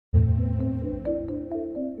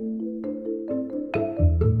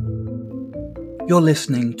You're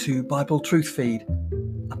listening to Bible Truth Feed,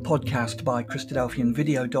 a podcast by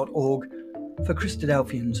christadelphianvideo.org for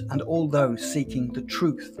Christadelphians and all those seeking the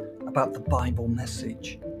truth about the Bible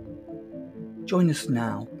message. Join us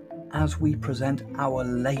now as we present our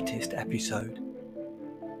latest episode.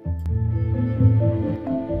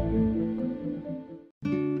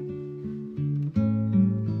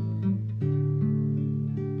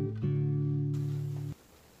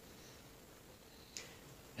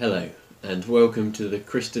 Hello, and welcome to the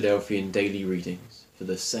Christadelphian Daily Readings for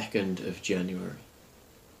the 2nd of January.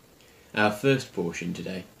 Our first portion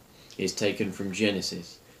today is taken from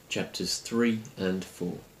Genesis, chapters 3 and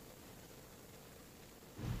 4.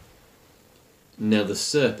 Now the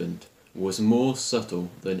serpent was more subtle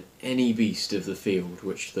than any beast of the field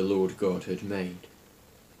which the Lord God had made.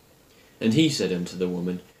 And he said unto the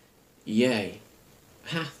woman, Yea,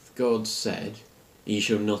 hath God said, Ye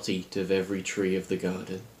shall not eat of every tree of the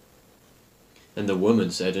garden? And the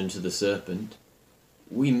woman said unto the serpent,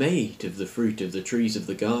 We may eat of the fruit of the trees of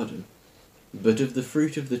the garden, but of the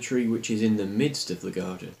fruit of the tree which is in the midst of the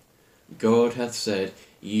garden, God hath said,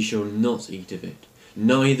 Ye shall not eat of it,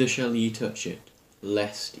 neither shall ye touch it,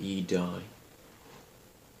 lest ye die.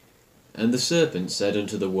 And the serpent said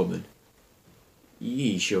unto the woman,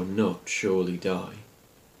 Ye shall not surely die.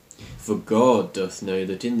 For God doth know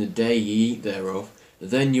that in the day ye eat thereof,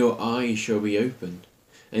 then your eyes shall be opened,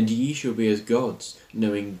 and ye shall be as gods,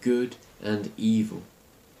 knowing good and evil.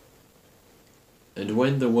 And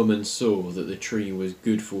when the woman saw that the tree was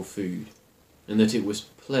good for food, and that it was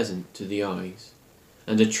pleasant to the eyes,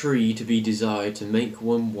 and a tree to be desired to make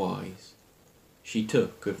one wise, she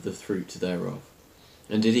took of the fruit thereof,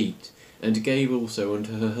 and did eat, and gave also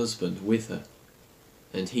unto her husband with her,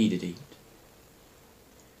 and he did eat.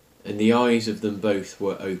 And the eyes of them both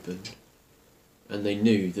were opened, and they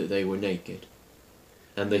knew that they were naked.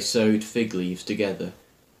 And they sewed fig leaves together,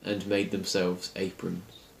 and made themselves aprons.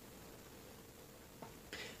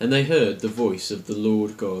 And they heard the voice of the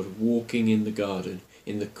Lord God walking in the garden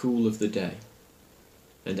in the cool of the day.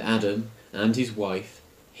 And Adam and his wife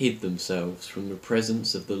hid themselves from the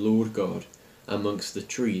presence of the Lord God amongst the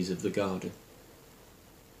trees of the garden.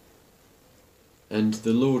 And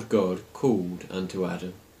the Lord God called unto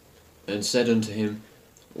Adam, and said unto him,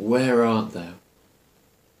 Where art thou?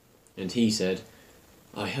 And he said,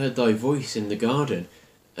 I heard thy voice in the garden,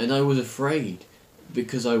 and I was afraid,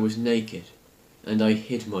 because I was naked, and I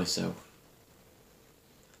hid myself.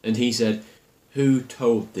 And he said, Who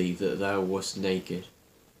told thee that thou wast naked?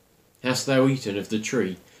 Hast thou eaten of the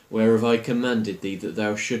tree, whereof I commanded thee that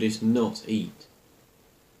thou shouldest not eat?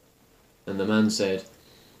 And the man said,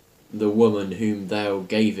 The woman whom thou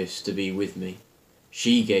gavest to be with me,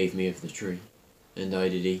 she gave me of the tree, and I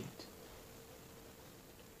did eat.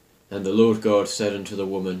 And the Lord God said unto the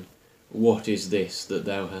woman, What is this that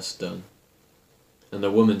thou hast done? And the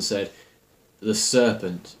woman said, The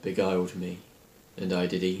serpent beguiled me, and I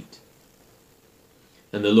did eat.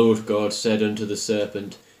 And the Lord God said unto the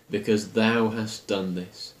serpent, Because thou hast done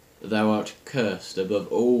this, thou art cursed above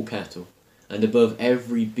all cattle, and above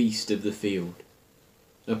every beast of the field.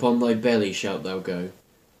 Upon thy belly shalt thou go,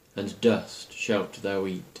 and dust shalt thou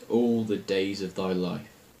eat all the days of thy life.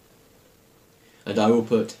 And I will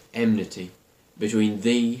put enmity between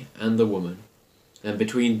thee and the woman, and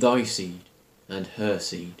between thy seed and her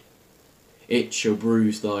seed. It shall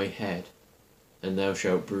bruise thy head, and thou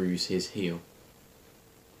shalt bruise his heel.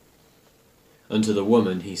 Unto the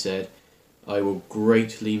woman he said, I will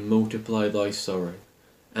greatly multiply thy sorrow,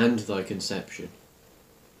 and thy conception.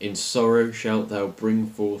 In sorrow shalt thou bring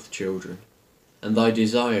forth children, and thy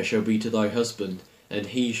desire shall be to thy husband, and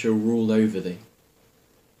he shall rule over thee.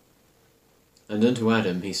 And unto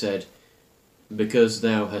Adam he said, Because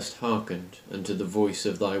thou hast hearkened unto the voice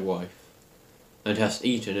of thy wife, and hast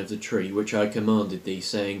eaten of the tree which I commanded thee,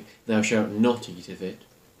 saying, Thou shalt not eat of it.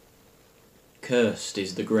 Cursed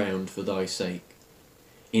is the ground for thy sake.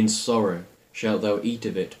 In sorrow shalt thou eat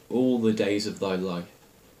of it all the days of thy life.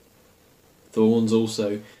 Thorns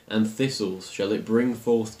also and thistles shall it bring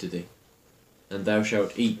forth to thee, and thou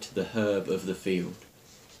shalt eat the herb of the field.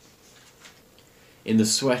 In the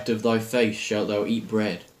sweat of thy face shalt thou eat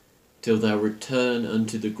bread, till thou return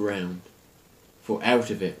unto the ground, for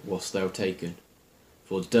out of it wast thou taken.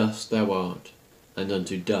 For dust thou art, and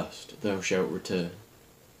unto dust thou shalt return.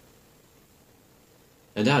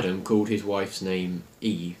 And Adam called his wife's name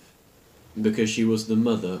Eve, because she was the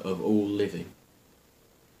mother of all living.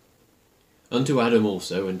 Unto Adam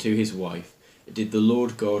also and to his wife did the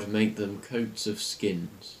Lord God make them coats of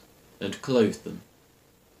skins, and clothe them.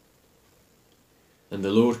 And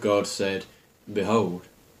the Lord God said, Behold,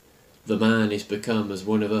 the man is become as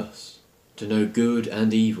one of us, to know good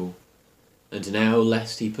and evil. And now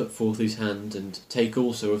lest he put forth his hand, and take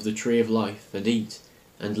also of the tree of life, and eat,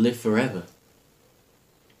 and live forever.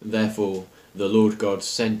 Therefore the Lord God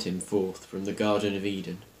sent him forth from the Garden of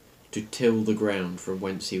Eden, to till the ground from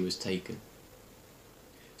whence he was taken.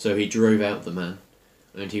 So he drove out the man,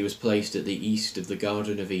 and he was placed at the east of the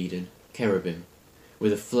Garden of Eden, cherubim,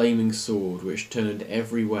 with a flaming sword which turned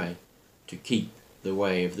every way, to keep the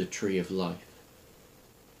way of the tree of life.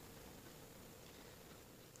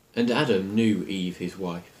 And Adam knew Eve his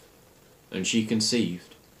wife, and she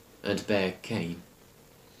conceived, and bare Cain,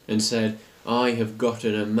 and said, I have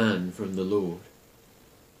gotten a man from the Lord.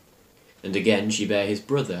 And again she bare his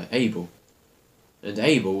brother Abel, and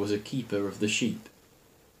Abel was a keeper of the sheep,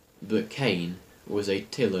 but Cain was a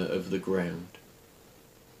tiller of the ground.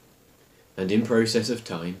 And in process of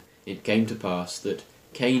time it came to pass that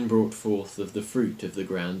Cain brought forth of the fruit of the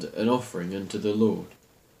ground an offering unto the Lord.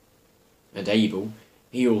 And Abel,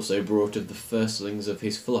 he also brought of the firstlings of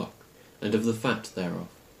his flock, and of the fat thereof.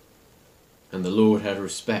 And the Lord had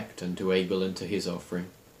respect unto Abel and to his offering,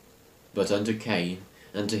 but unto Cain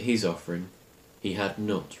and to his offering he had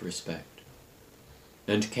not respect.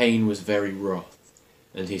 And Cain was very wroth,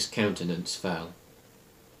 and his countenance fell.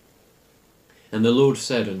 And the Lord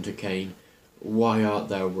said unto Cain, Why art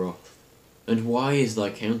thou wroth, and why is thy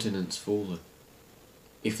countenance fallen?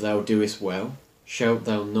 If thou doest well, shalt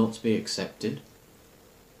thou not be accepted?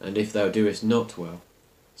 And if thou doest not well,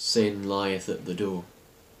 sin lieth at the door,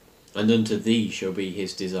 and unto thee shall be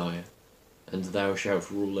his desire, and thou shalt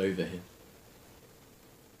rule over him.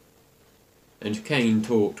 And Cain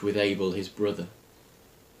talked with Abel his brother.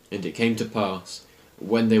 And it came to pass,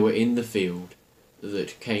 when they were in the field,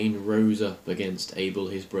 that Cain rose up against Abel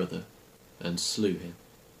his brother, and slew him.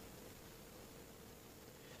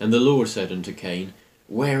 And the Lord said unto Cain,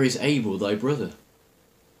 Where is Abel thy brother?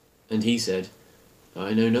 And he said,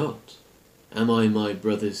 I know not. Am I my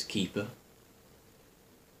brother's keeper?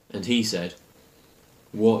 And he said,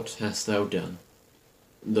 What hast thou done?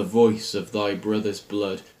 The voice of thy brother's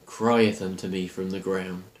blood crieth unto me from the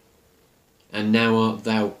ground. And now art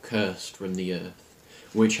thou cursed from the earth,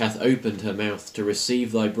 which hath opened her mouth to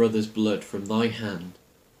receive thy brother's blood from thy hand.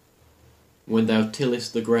 When thou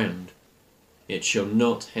tillest the ground, it shall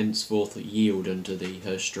not henceforth yield unto thee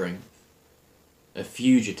her strength. A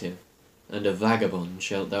fugitive and a vagabond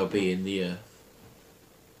shalt thou be in the earth.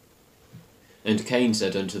 And Cain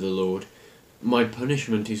said unto the Lord, My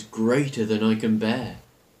punishment is greater than I can bear.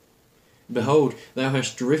 Behold, thou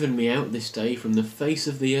hast driven me out this day from the face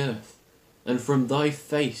of the earth, and from thy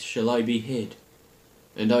face shall I be hid,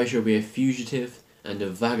 and I shall be a fugitive and a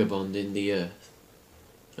vagabond in the earth.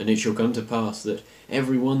 And it shall come to pass that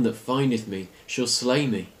every one that findeth me shall slay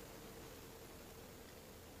me.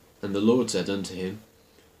 And the Lord said unto him,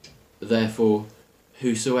 Therefore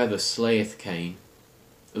whosoever slayeth Cain,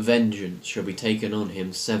 vengeance shall be taken on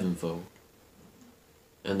him sevenfold.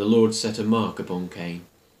 And the Lord set a mark upon Cain,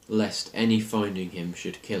 lest any finding him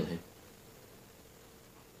should kill him.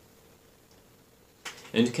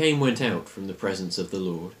 And Cain went out from the presence of the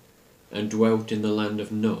Lord, and dwelt in the land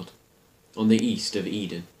of Nod, on the east of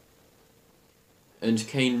Eden. And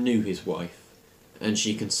Cain knew his wife, and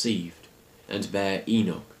she conceived, and bare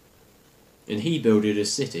Enoch. And he builded a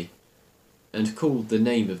city, and called the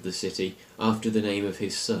name of the city after the name of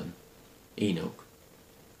his son, Enoch.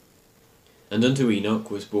 And unto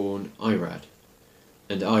Enoch was born Irad,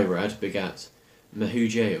 and Irad begat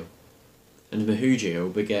Mehujael, and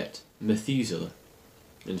Mehujael begat Methuselah,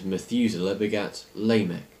 and Methuselah begat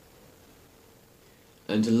Lamech.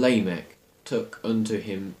 And Lamech took unto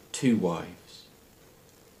him 2 wives.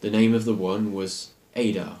 The name of the one was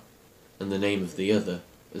Adar, and the name of the other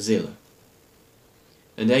Zillah.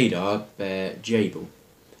 And Adar bare Jabal,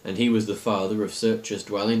 and he was the father of such as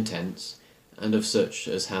dwell in tents, and of such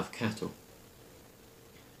as have cattle.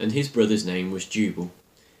 And his brother's name was Jubal,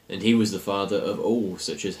 and he was the father of all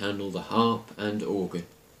such as handle the harp and organ.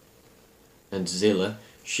 And Zillah,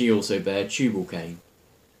 she also bare Tubal-Cain,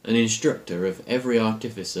 an instructor of every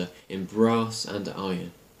artificer in brass and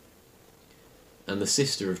iron. And the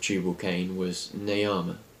sister of Tubal-Cain was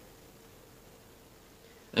Naamah.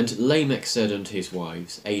 And Lamech said unto his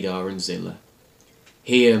wives, Adar and Zillah,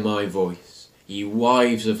 Hear my voice, ye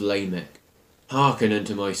wives of Lamech, hearken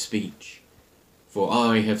unto my speech. For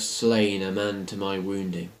I have slain a man to my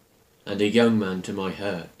wounding, and a young man to my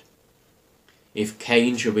hurt. If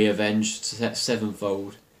Cain shall be avenged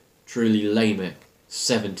sevenfold, truly Lamech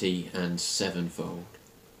 70 and sevenfold.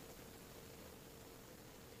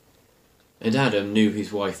 And Adam knew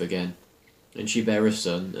his wife again, and she bare a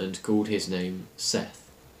son, and called his name Seth.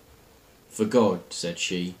 For God, said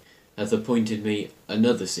she, hath appointed me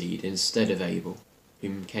another seed instead of Abel,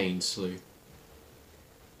 whom Cain slew.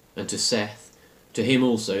 And to Seth, to him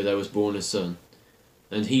also there was born a son,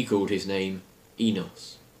 and he called his name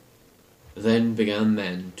Enos. Then began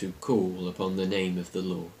men to call upon the name of the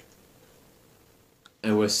Lord.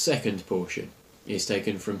 Our second portion is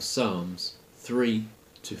taken from Psalms 3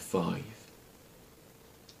 to 5.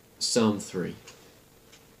 Psalm 3.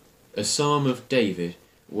 A psalm of David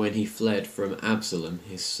when he fled from Absalom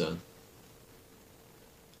his son.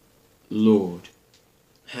 Lord,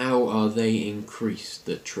 how are they increased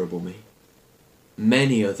that trouble me?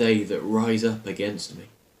 Many are they that rise up against me.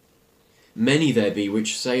 Many there be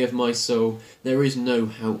which say of my soul, there is no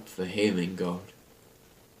help for him in God.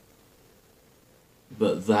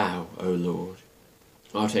 But thou, O Lord,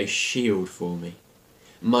 art a shield for me,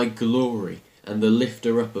 my glory and the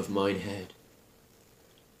lifter up of mine head.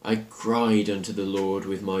 I cried unto the Lord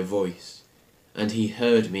with my voice, and he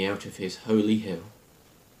heard me out of his holy hill.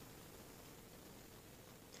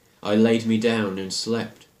 I laid me down and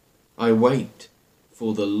slept. I waked,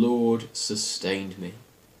 for the Lord sustained me.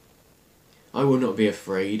 I will not be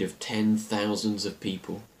afraid of 10,000s of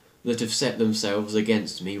people that have set themselves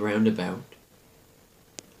against me round about.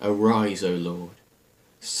 Arise, O Lord,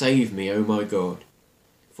 save me, O my God,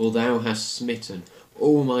 for thou hast smitten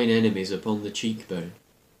all mine enemies upon the cheekbone.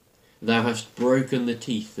 Thou hast broken the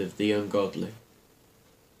teeth of the ungodly.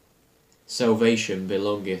 Salvation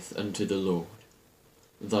belongeth unto the Lord.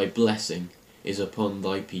 Thy blessing is upon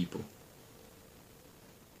thy people.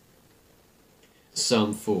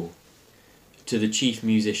 Psalm 4. To the chief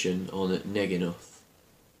musician on Neginoth,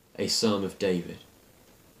 a psalm of David.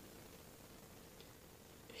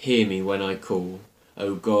 Hear me when I call,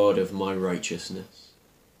 O God of my righteousness.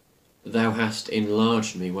 Thou hast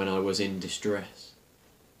enlarged me when I was in distress.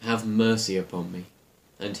 Have mercy upon me,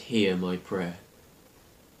 and hear my prayer.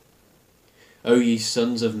 O ye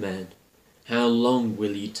sons of men, how long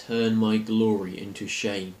will ye turn my glory into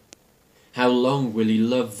shame? How long will ye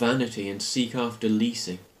love vanity and seek after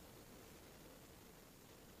leasing?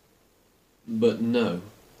 But know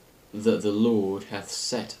that the Lord hath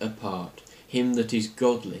set apart him that is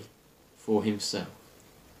godly for himself.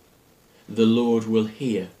 The Lord will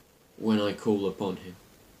hear when I call upon him.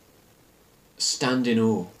 Stand in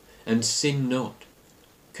awe, and sin not.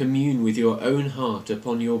 Commune with your own heart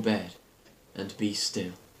upon your bed, and be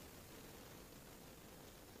still.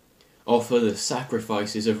 Offer the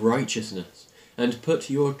sacrifices of righteousness, and put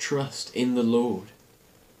your trust in the Lord.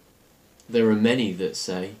 There are many that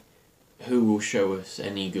say, who will show us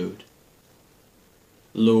any good?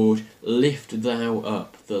 Lord, lift thou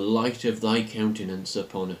up the light of thy countenance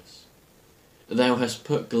upon us. Thou hast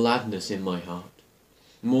put gladness in my heart,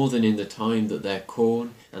 more than in the time that their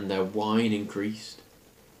corn and their wine increased.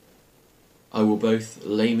 I will both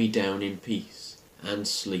lay me down in peace and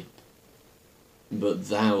sleep. But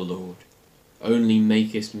thou, Lord, only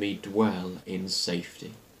makest me dwell in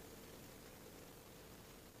safety.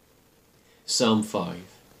 Psalm 5.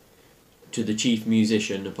 To the chief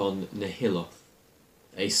musician upon Nehiloth,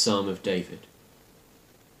 a psalm of David.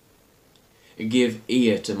 Give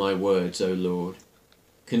ear to my words, O Lord.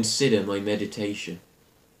 Consider my meditation.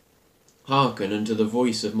 Hearken unto the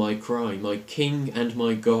voice of my cry, my King and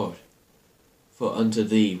my God, for unto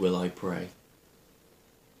thee will I pray.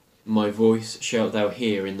 My voice shalt thou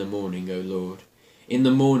hear in the morning, O Lord. In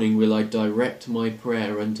the morning will I direct my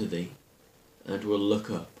prayer unto thee, and will look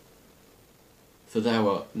up. For thou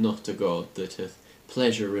art not a God that hath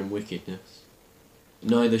pleasure in wickedness,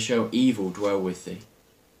 neither shall evil dwell with thee.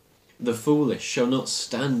 The foolish shall not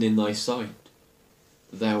stand in thy sight.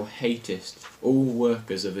 Thou hatest all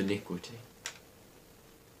workers of iniquity.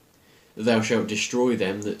 Thou shalt destroy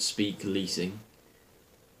them that speak leasing.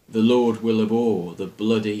 The Lord will abhor the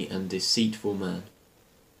bloody and deceitful man.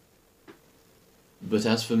 But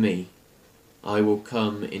as for me, I will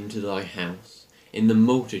come into thy house in the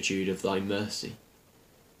multitude of thy mercy,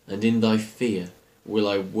 and in thy fear will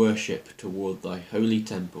I worship toward thy holy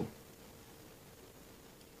temple.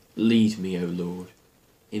 Lead me, O Lord,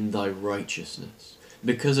 in thy righteousness,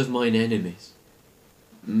 because of mine enemies.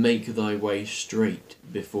 Make thy way straight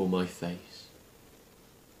before my face.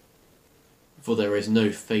 For there is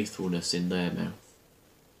no faithfulness in their mouth.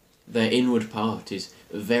 Their inward part is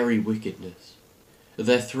very wickedness.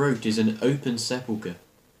 Their throat is an open sepulchre.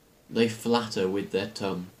 They flatter with their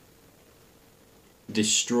tongue.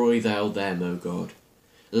 Destroy thou them, O God.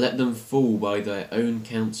 Let them fall by their own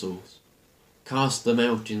counsels. Cast them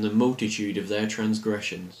out in the multitude of their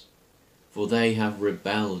transgressions, for they have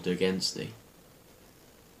rebelled against thee.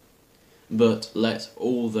 But let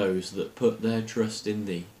all those that put their trust in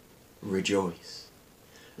thee rejoice.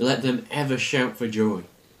 Let them ever shout for joy,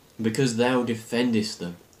 because thou defendest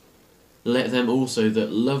them. Let them also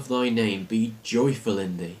that love thy name be joyful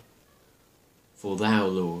in thee. For thou,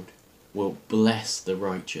 Lord, wilt bless the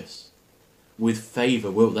righteous. With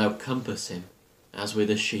favour wilt thou compass him, as with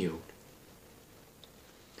a shield.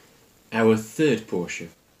 Our third portion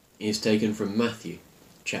is taken from Matthew,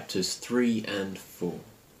 chapters 3 and 4.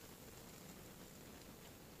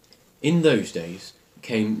 In those days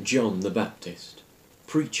came John the Baptist,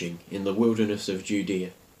 preaching in the wilderness of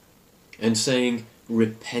Judea, and saying,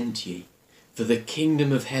 Repent ye, for the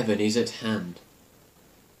kingdom of heaven is at hand.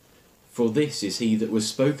 For this is he that was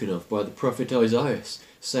spoken of by the prophet Isaiah,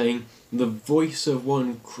 saying, The voice of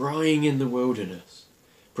one crying in the wilderness,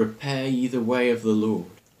 Prepare ye the way of the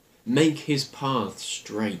Lord, make his path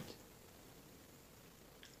straight.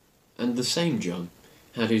 And the same John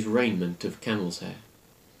had his raiment of camel's hair,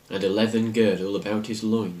 and a leathern girdle about his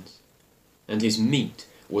loins, and his meat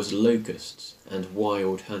was locusts and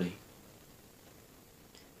wild honey.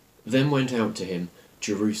 Then went out to him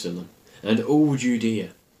Jerusalem, and all Judea,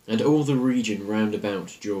 and all the region round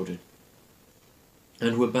about Jordan,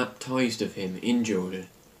 and were baptized of him in Jordan,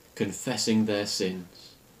 confessing their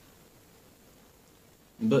sins.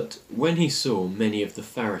 But when he saw many of the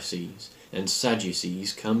Pharisees and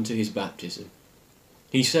Sadducees come to his baptism,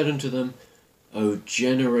 he said unto them, O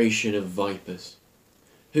generation of vipers,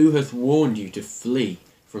 who hath warned you to flee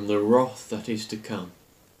from the wrath that is to come?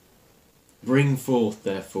 Bring forth,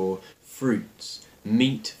 therefore, fruits,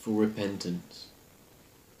 meet for repentance.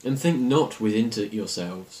 And think not within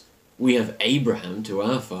yourselves, We have Abraham to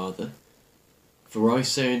our father. For I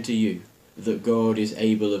say unto you, that God is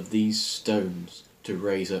able of these stones to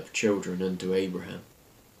raise up children unto Abraham.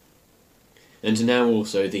 And now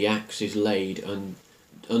also the axe is laid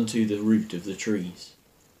unto the root of the trees.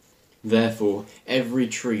 Therefore every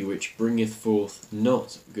tree which bringeth forth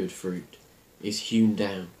not good fruit is hewn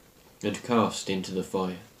down, and cast into the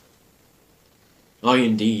fire. I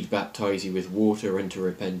indeed baptize you with water unto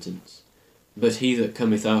repentance, but he that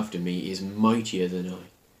cometh after me is mightier than I,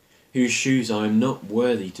 whose shoes I am not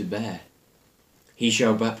worthy to bear. He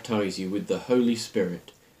shall baptize you with the Holy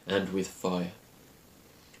Spirit and with fire,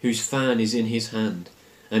 whose fan is in his hand,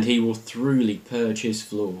 and he will thoroughly purge his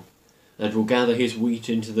floor, and will gather his wheat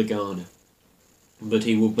into the garner, but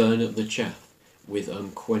he will burn up the chaff with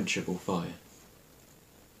unquenchable fire.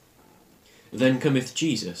 Then cometh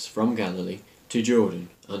Jesus from Galilee to Jordan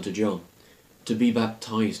unto John, to be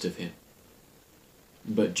baptized of him.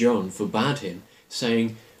 But John forbade him,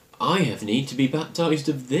 saying, I have need to be baptized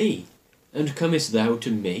of thee, and comest thou to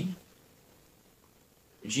me?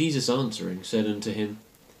 Jesus answering said unto him,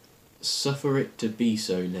 Suffer it to be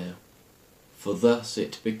so now, for thus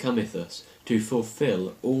it becometh us to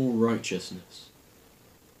fulfil all righteousness.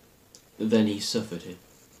 Then he suffered him.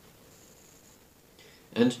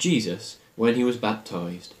 And Jesus, when he was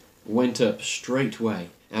baptized, went up straightway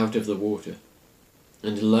out of the water.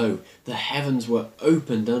 And lo, the heavens were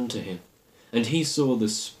opened unto him, and he saw the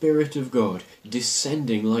Spirit of God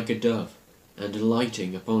descending like a dove, and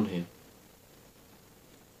lighting upon him.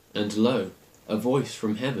 And lo, a voice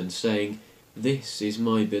from heaven saying, This is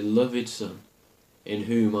my beloved Son, in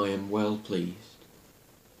whom I am well pleased.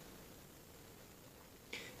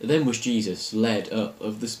 Then was Jesus led up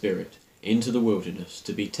of the Spirit into the wilderness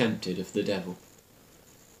to be tempted of the devil.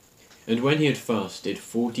 And when he had fasted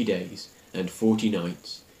 40 days and 40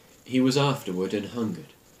 nights, he was afterward an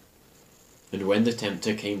hungered. And when the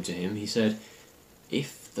tempter came to him, he said,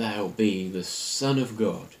 If thou be the Son of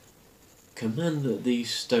God, command that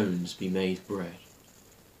these stones be made bread.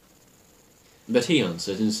 But he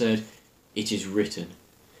answered and said, It is written,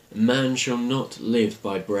 Man shall not live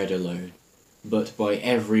by bread alone, but by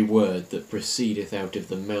every word that proceedeth out of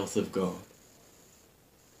the mouth of God.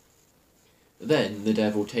 Then the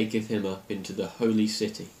devil taketh him up into the holy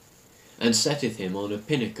city, and setteth him on a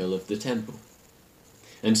pinnacle of the temple,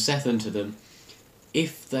 and saith unto them,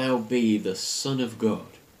 If thou be the Son of God,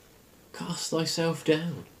 cast thyself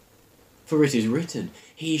down. For it is written,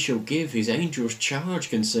 He shall give his angels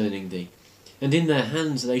charge concerning thee, and in their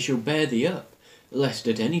hands they shall bear thee up, lest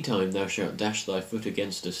at any time thou shalt dash thy foot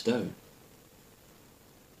against a stone.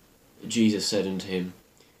 Jesus said unto him,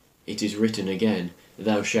 It is written again,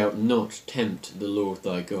 Thou shalt not tempt the Lord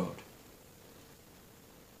thy God.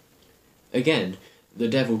 Again, the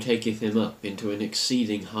devil taketh him up into an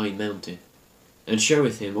exceeding high mountain, and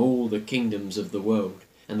showeth him all the kingdoms of the world,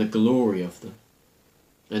 and the glory of them,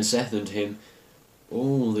 and saith unto him,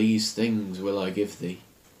 All these things will I give thee,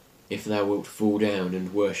 if thou wilt fall down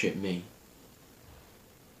and worship me.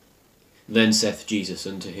 Then saith Jesus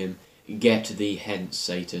unto him, Get thee hence,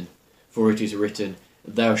 Satan, for it is written,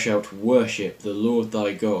 Thou shalt worship the Lord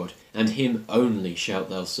thy God, and him only shalt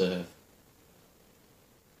thou serve.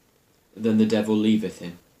 Then the devil leaveth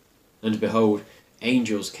him, and behold,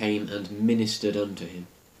 angels came and ministered unto him.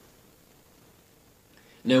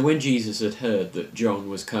 Now when Jesus had heard that John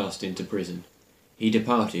was cast into prison, he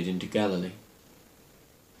departed into Galilee.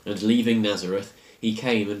 And leaving Nazareth, he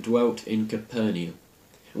came and dwelt in Capernaum,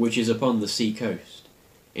 which is upon the sea coast,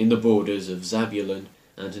 in the borders of Zabulon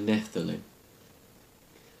and Nephthalim,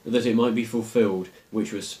 that it might be fulfilled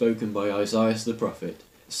which was spoken by Isaiah the prophet,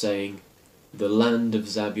 saying, The land of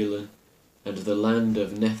Zabulon and the land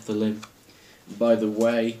of Nephthalim, by the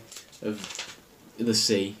way of the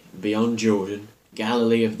sea, beyond Jordan,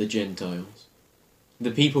 Galilee of the Gentiles.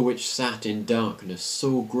 The people which sat in darkness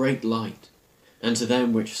saw great light, and to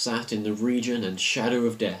them which sat in the region and shadow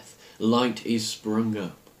of death, light is sprung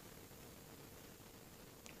up.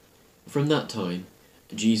 From that time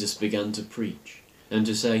Jesus began to preach, and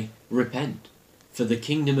to say, Repent, for the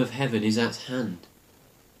kingdom of heaven is at hand.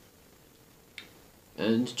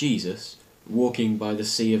 And Jesus, walking by the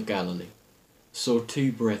sea of Galilee, saw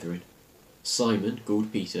two brethren, Simon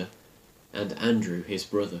called Peter, and Andrew his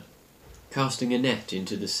brother, casting a net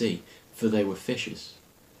into the sea, for they were fishers.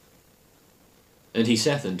 And he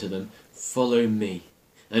saith unto them, Follow me,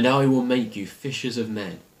 and I will make you fishers of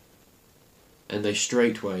men. And they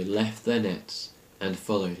straightway left their nets, and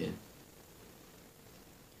followed him.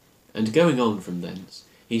 And going on from thence,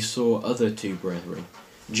 he saw other two brethren,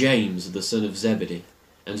 James the son of Zebedee,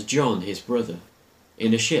 and John his brother,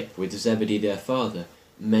 in a ship with Zebedee their father,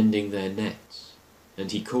 mending their nets,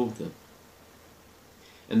 and he called them.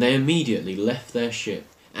 And they immediately left their ship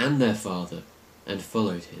and their father, and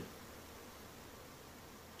followed him.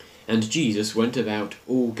 And Jesus went about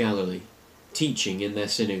all Galilee, teaching in their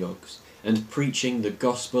synagogues, and preaching the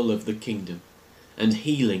gospel of the kingdom, and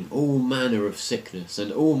healing all manner of sickness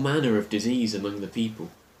and all manner of disease among the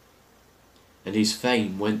people. And his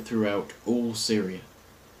fame went throughout all Syria,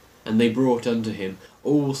 and they brought unto him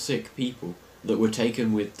all sick people that were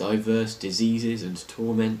taken with divers diseases and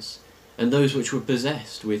torments, and those which were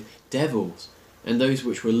possessed with devils, and those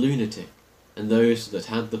which were lunatic, and those that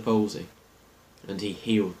had the palsy, and he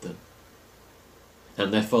healed them.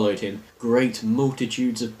 And there followed him great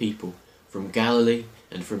multitudes of people, from Galilee,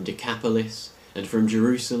 and from Decapolis, and from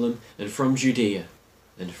Jerusalem, and from Judea,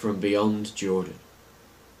 and from beyond Jordan.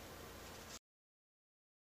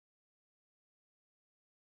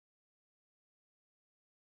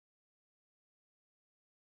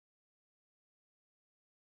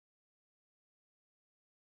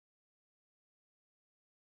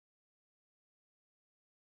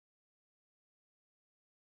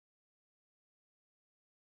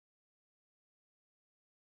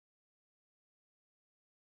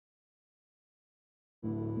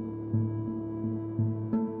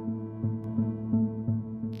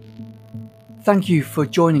 Thank you for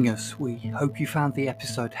joining us. We hope you found the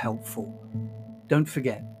episode helpful. Don't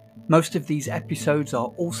forget, most of these episodes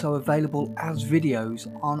are also available as videos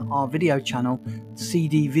on our video channel,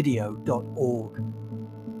 cdvideo.org.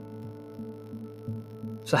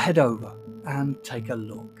 So head over and take a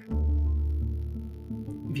look.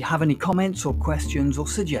 If you have any comments or questions or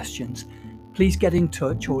suggestions, please get in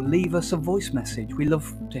touch or leave us a voice message. We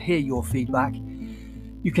love to hear your feedback.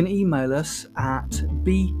 You can email us at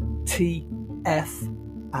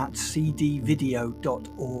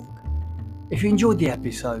btf@cdvideo.org. If you enjoyed the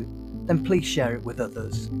episode, then please share it with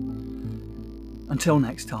others. Until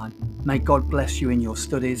next time, may God bless you in your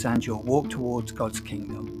studies and your walk towards God's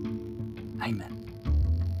kingdom. Amen.